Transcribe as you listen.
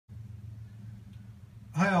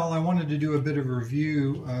Hi all, I wanted to do a bit of a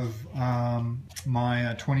review of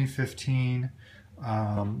my 2015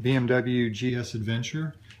 BMW GS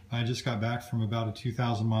Adventure. I just got back from about a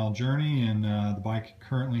 2,000 mile journey, and the bike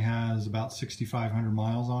currently has about 6,500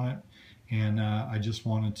 miles on it. And I just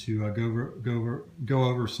wanted to go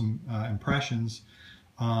over some impressions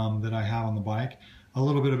that I have on the bike. A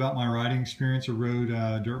little bit about my riding experience. I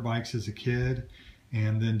rode dirt bikes as a kid,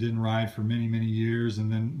 and then didn't ride for many years, and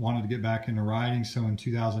then wanted to get back into riding. So in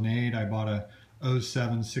 2008 I bought a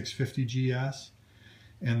 '07 650 GS,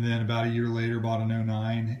 and then about a year later bought an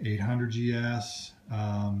 '09 800 GS,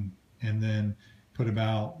 and then put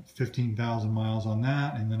about 15,000 miles on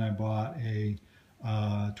that, and then I bought a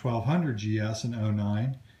 1200 GS in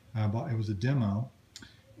 '09. It was a demo,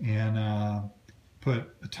 and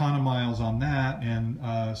put a ton of miles on that, and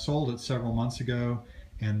sold it several months ago,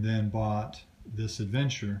 and then bought this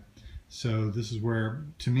Adventure. So this is where,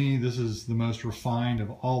 to me, this is the most refined of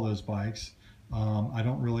all those bikes. I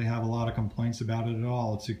don't really have a lot of complaints about it at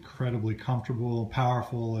all. It's incredibly comfortable,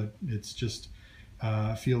 powerful. It's just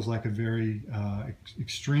feels like a very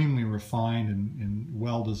extremely refined and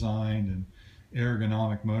well designed and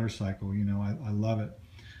ergonomic motorcycle. You know, I love it.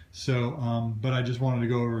 So, but I just wanted to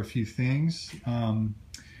go over a few things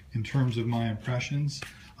in terms of my impressions.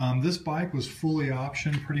 This bike was fully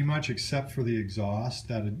optioned pretty much, except for the exhaust,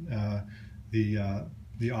 the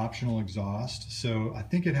optional exhaust. So I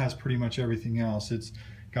think it has pretty much everything else. It's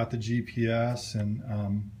got the GPS,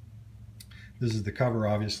 and this is the cover,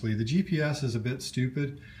 obviously. The GPS is a bit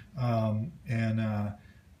stupid, and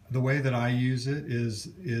the way that I use it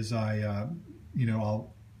is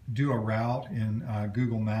I'll do a route in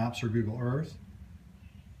Google Maps or Google Earth.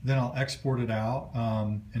 Then I'll export it out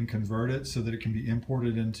and convert it so that it can be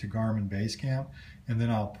imported into Garmin Basecamp, and then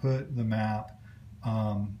I'll put the map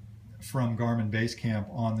from Garmin Basecamp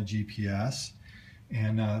on the GPS,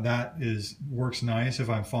 and that works nice if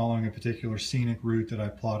I'm following a particular scenic route that I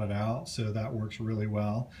plotted out. So that works really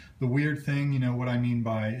well. The weird thing, you know, what I mean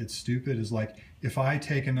by it's stupid is, like, if I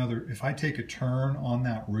take a turn on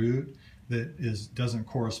that route that doesn't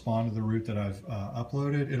correspond to the route that I've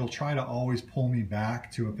uploaded, it'll try to always pull me back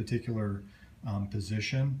to a particular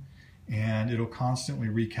position, and it'll constantly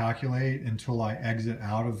recalculate until I exit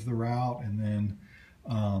out of the route, and then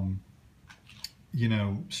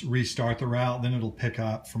restart the route. Then it'll pick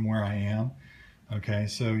up from where I am. Okay,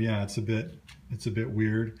 so yeah, it's a bit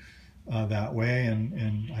weird that way,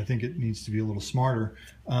 and I think it needs to be a little smarter.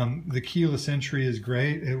 The keyless entry is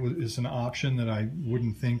great. It's an option that I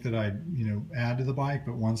wouldn't think that I'd add to the bike,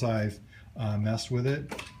 but once I've messed with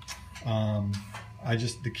it,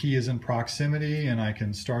 the key is in proximity, and I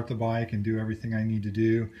can start the bike and do everything I need to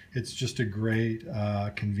do. It's just a great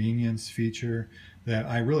convenience feature that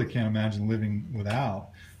I really can't imagine living without.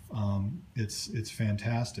 It's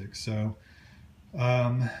fantastic. So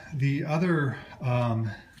the other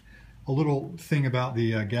a little thing about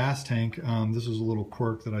the gas tank, this was a little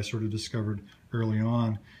quirk that I sort of discovered early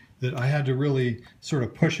on, that I had to really sort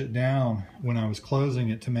of push it down when I was closing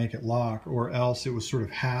it to make it lock, or else it was sort of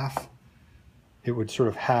half,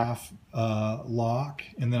 lock,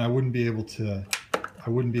 and then I wouldn't be able to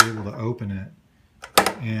open it.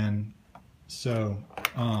 And so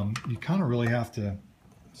you kind of really have to,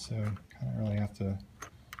 so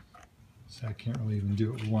I can't really even do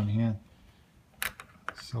it with one hand.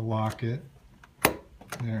 So lock it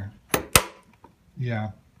there.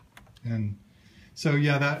 Yeah. And so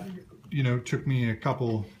yeah, that took me a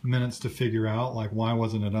couple minutes to figure out, like, why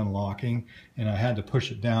wasn't it unlocking, and I had to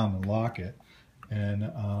push it down and lock it, and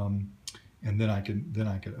then I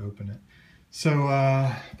could open it. So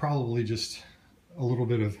probably just a little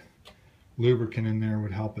bit of lubricant in there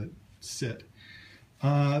would help it sit.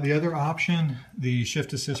 The other option, the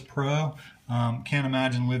Shift Assist Pro, can't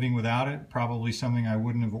imagine living without it. Probably something I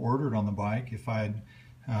wouldn't have ordered on the bike if I'd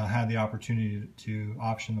had the opportunity to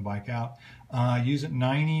option the bike out. Use it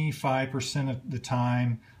 95% of the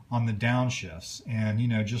time on the downshifts, and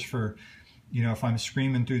just for, if I'm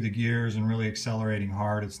screaming through the gears and really accelerating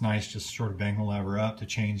hard, it's nice just sort of bang the lever up to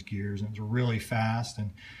change gears, and it's really fast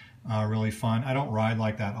and really fun. I don't ride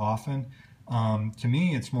like that often. To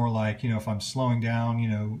me, it's more like, if I'm slowing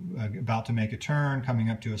down, about to make a turn, coming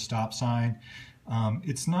up to a stop sign,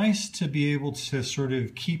 it's nice to be able to sort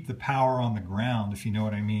of keep the power on the ground, if you know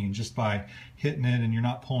what I mean, just by hitting it, and you're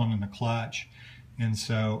not pulling in the clutch. And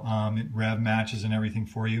so it rev matches and everything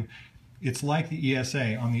for you. It's like the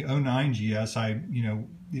ESA. On the '09 GS,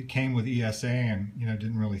 it came with ESA, and,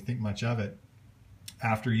 didn't really think much of it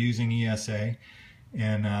after using ESA.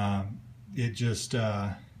 And it just,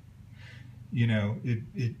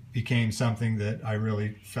 it became something that I really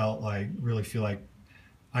feel like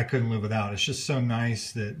I couldn't live without. It's just so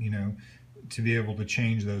nice that, you know, to be able to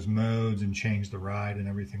change those modes and change the ride and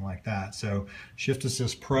everything like that. So Shift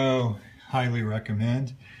Assist Pro, highly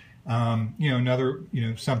recommend. You know, another, you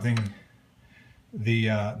know, something, the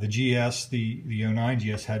GS, the 09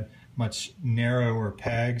 GS had much narrower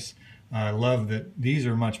pegs. I love that these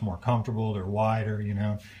are much more comfortable. They're wider, you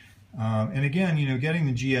know. And again, you know, getting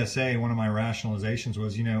the GSA, one of my rationalizations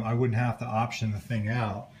was, you know, I wouldn't have to option the thing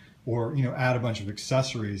out or, you know, add a bunch of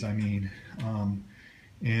accessories. I mean,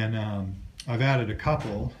 I've added a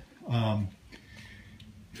couple.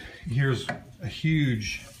 Here's a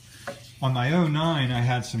huge, on my 09, I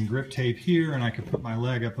had some grip tape here and I could put my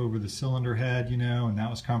leg up over the cylinder head, you know, and that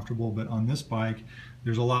was comfortable. But on this bike,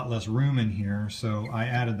 there's a lot less room in here. So I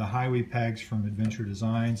added the highway pegs from Adventure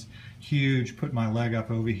Designs, huge, put my leg up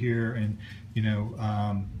over here and, you know,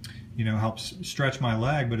 helps stretch my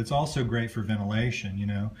leg, but it's also great for ventilation, you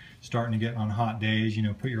know, starting to get on hot days, you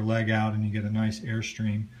know, put your leg out and you get a nice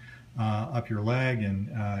airstream up your leg and,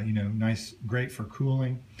 you know, nice, great for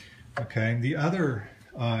cooling. Okay, the other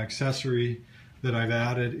accessory that I've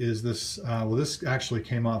added is this, well, this actually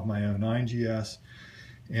came off my 09 GS.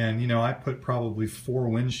 And, you know, I put probably 4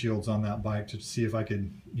 windshields on that bike to see if I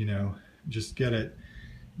could, you know, just get it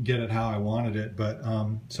how I wanted it. But,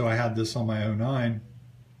 so I had this on my 09.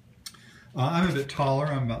 I'm a bit taller,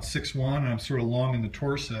 I'm about 6'1", and I'm sort of long in the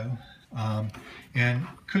torso. And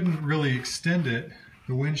couldn't really extend it,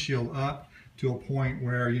 the windshield up to a point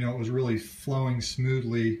where, you know, it was really flowing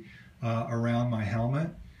smoothly around my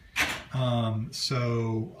helmet.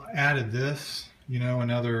 So I added this, you know,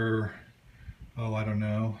 another, oh, I don't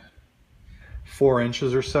know, 4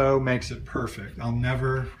 inches or so, makes it perfect. I'll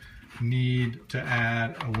never need to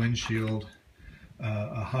add a windshield,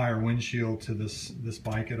 a higher windshield to this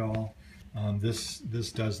bike at all. This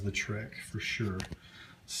does the trick for sure.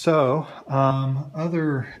 So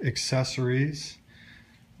other accessories,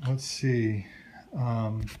 let's see.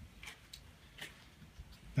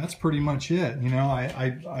 That's pretty much it. You know,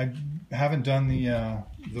 I haven't done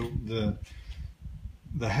the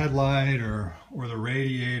headlight or the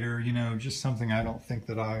radiator, you know, just something I don't think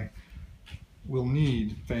that I will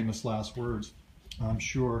need. Famous last words, I'm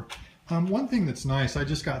sure. One thing that's nice, I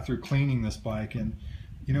just got through cleaning this bike and,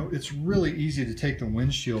 you know, it's really easy to take the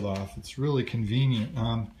windshield off. It's really convenient.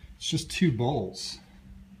 It's just 2 bolts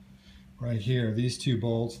right here. These 2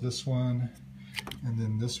 bolts, this one and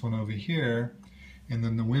then this one over here. And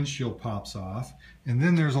then the windshield pops off. And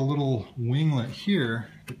then there's a little winglet here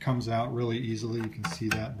that comes out really easily. You can see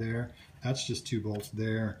that there. That's just 2 bolts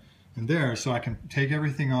there and there. So I can take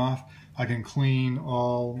everything off. I can clean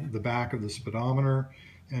all the back of the speedometer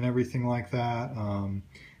and everything like that.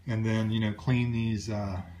 And then, you know, clean these,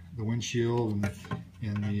 the windshield and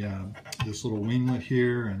the this little winglet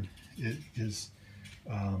here. And it is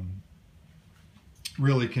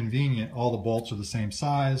really convenient. All the bolts are the same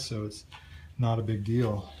size, so it's not a big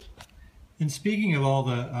deal. And speaking of all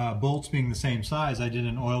the bolts being the same size, I did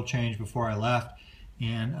an oil change before I left,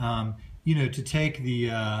 and you know, to take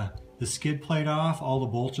the skid plate off, all the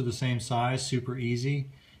bolts are the same size, super easy,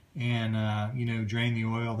 and you know, drain the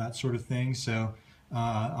oil, that sort of thing. So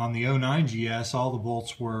on the 09 GS, all the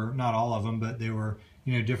bolts were, not all of them, but they were,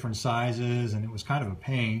 you know, different sizes, and it was kind of a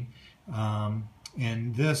pain.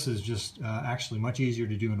 And this is just actually much easier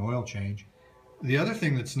to do an oil change. The other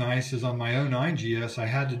thing that's nice is on my 09 GS, I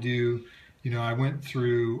had to do, you know, I went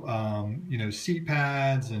through, you know, seat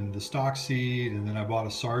pads and the stock seat, and then I bought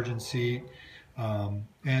a Sargent seat. And,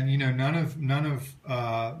 you know, none of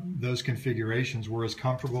those configurations were as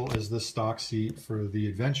comfortable as this stock seat for the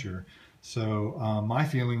Adventure. So my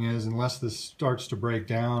feeling is, unless this starts to break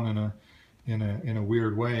down in a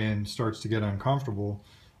weird way and starts to get uncomfortable,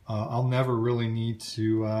 I'll never really need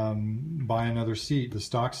to buy another seat. The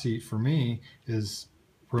stock seat for me is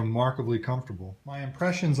remarkably comfortable. My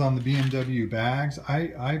impressions on the BMW bags,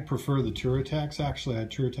 I prefer the Touratech. Actually, I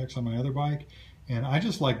had Touratech on my other bike, and I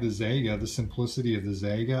just like the Zega, the simplicity of the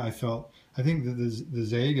Zega. I think that the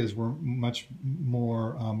Zegas were much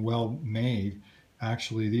more well made.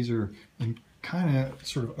 Actually, these are kind of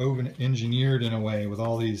sort of over-engineered in a way with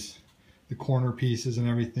all these, the corner pieces and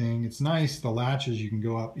everything. It's nice. The latches, you can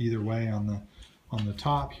go up either way on the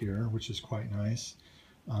top here, which is quite nice.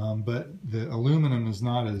 But the aluminum is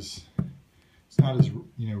not as, it's not as,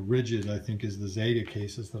 you know, rigid, I think, as the Zeta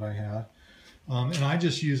cases that I have. And I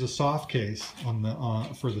just use a soft case on the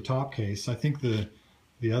for the top case. I think the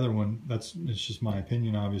other one, it's just my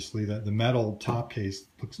opinion, obviously, that the metal top case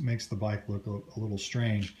makes the bike look a little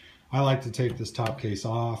strange. I like to take this top case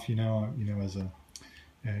off, you know, as a,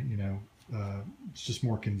 you know, it's just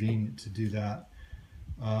more convenient to do that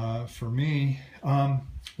for me.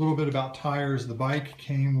 little bit about tires. The bike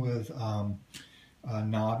came with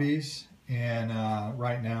knobbies, and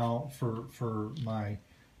right now for my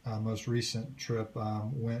most recent trip,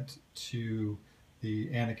 went to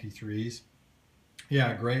the Anarchy 3s.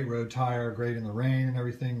 Yeah, great road tire, great in the rain and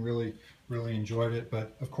everything. Really enjoyed it.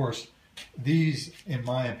 But of course, these, in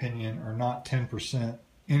my opinion, are not 10%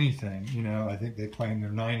 anything. You know, I think they claim they're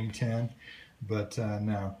 90-10, but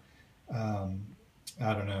no.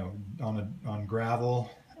 I don't know, on gravel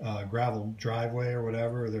driveway or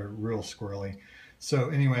whatever, they're real squirrely. So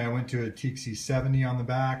anyway, I went to a Tixi 70 on the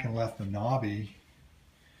back and left the knobby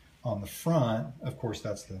on the front. Of course,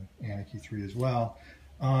 that's the Anarchy 3 as well.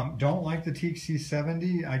 Don't like the Tixi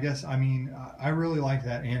 70. I guess, I mean, I really like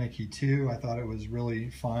that Anarchy 2. I thought it was really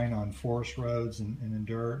fine on forest roads and in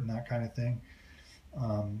dirt and that kind of thing.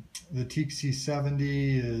 The Tixi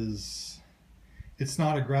 70 it's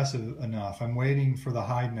not aggressive enough. I'm waiting for the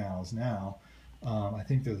hide nails now. I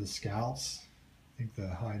think they're the Scouts. I think the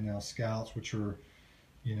hide nail Scouts, which are,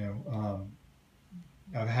 you know,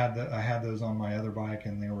 I had those on my other bike,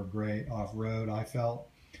 and they were great off-road, I felt,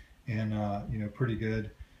 and you know, pretty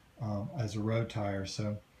good as a road tire.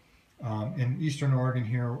 So in Eastern Oregon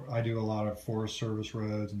here, I do a lot of Forest Service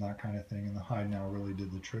roads and that kind of thing, and the hide nail really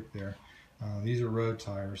did the trick there. These are road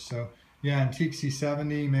tires. So yeah, in Tixi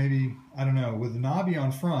 70, maybe, I don't know, with the knobby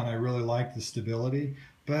on front, I really like the stability,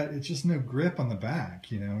 but it's just no grip on the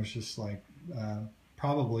back, you know. It's just like,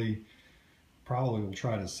 probably will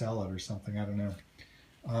try to sell it or something, I don't know.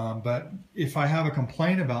 But if I have a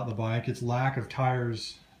complaint about the bike, it's lack of tire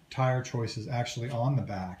choices actually on the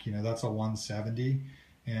back. You know, that's a 170,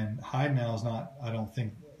 and hide nail is not, I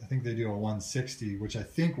think they do a 160, which I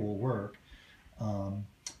think will work.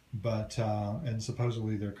 And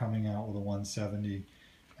supposedly they're coming out with a 170,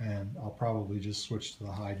 and I'll probably just switch to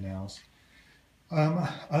the hide nails.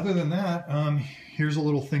 Other than that, here's a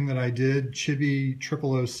little thing that I did, Chibi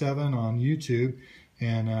 0007 on YouTube,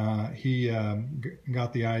 and he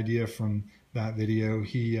got the idea from that video.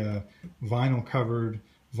 He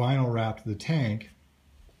vinyl wrapped the tank,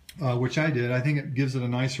 which I did. I think it gives it a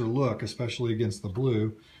nicer look, especially against the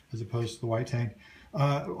blue as opposed to the white tank.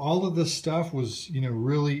 All of this stuff was, you know,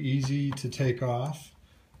 really easy to take off,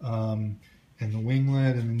 and the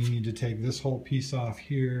winglet, and then you need to take this whole piece off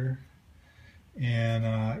here,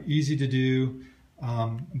 and easy to do.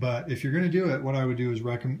 But if you're going to do it, what I would do is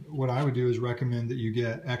recommend that you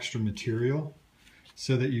get extra material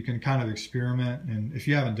so that you can kind of experiment. And if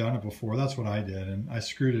you haven't done it before, that's what I did, and I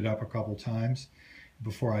screwed it up a couple times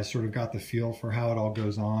before I sort of got the feel for how it all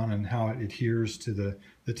goes on and how it adheres to the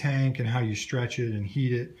tank and how you stretch it and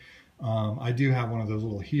heat it. I do have one of those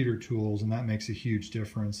little heater tools, and that makes a huge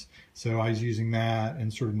difference. So I was using that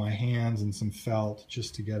and sort of my hands and some felt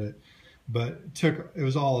just to get it. But it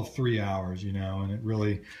was all of 3 hours, you know, and it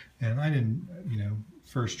really, and I didn't, you know,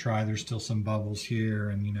 first try, there's still some bubbles here,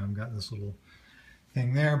 and, you know, I've got this little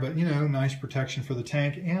thing there, but, you know, nice protection for the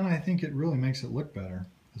tank, and I think it really makes it look better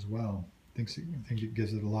as well. I think it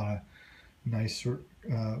gives it a lot of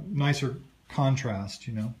nicer contrast,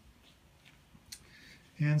 you know.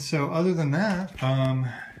 And so other than that,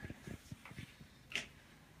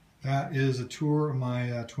 that is a tour of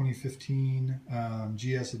my 2015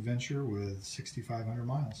 GS Adventure with 6,500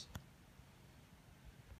 miles.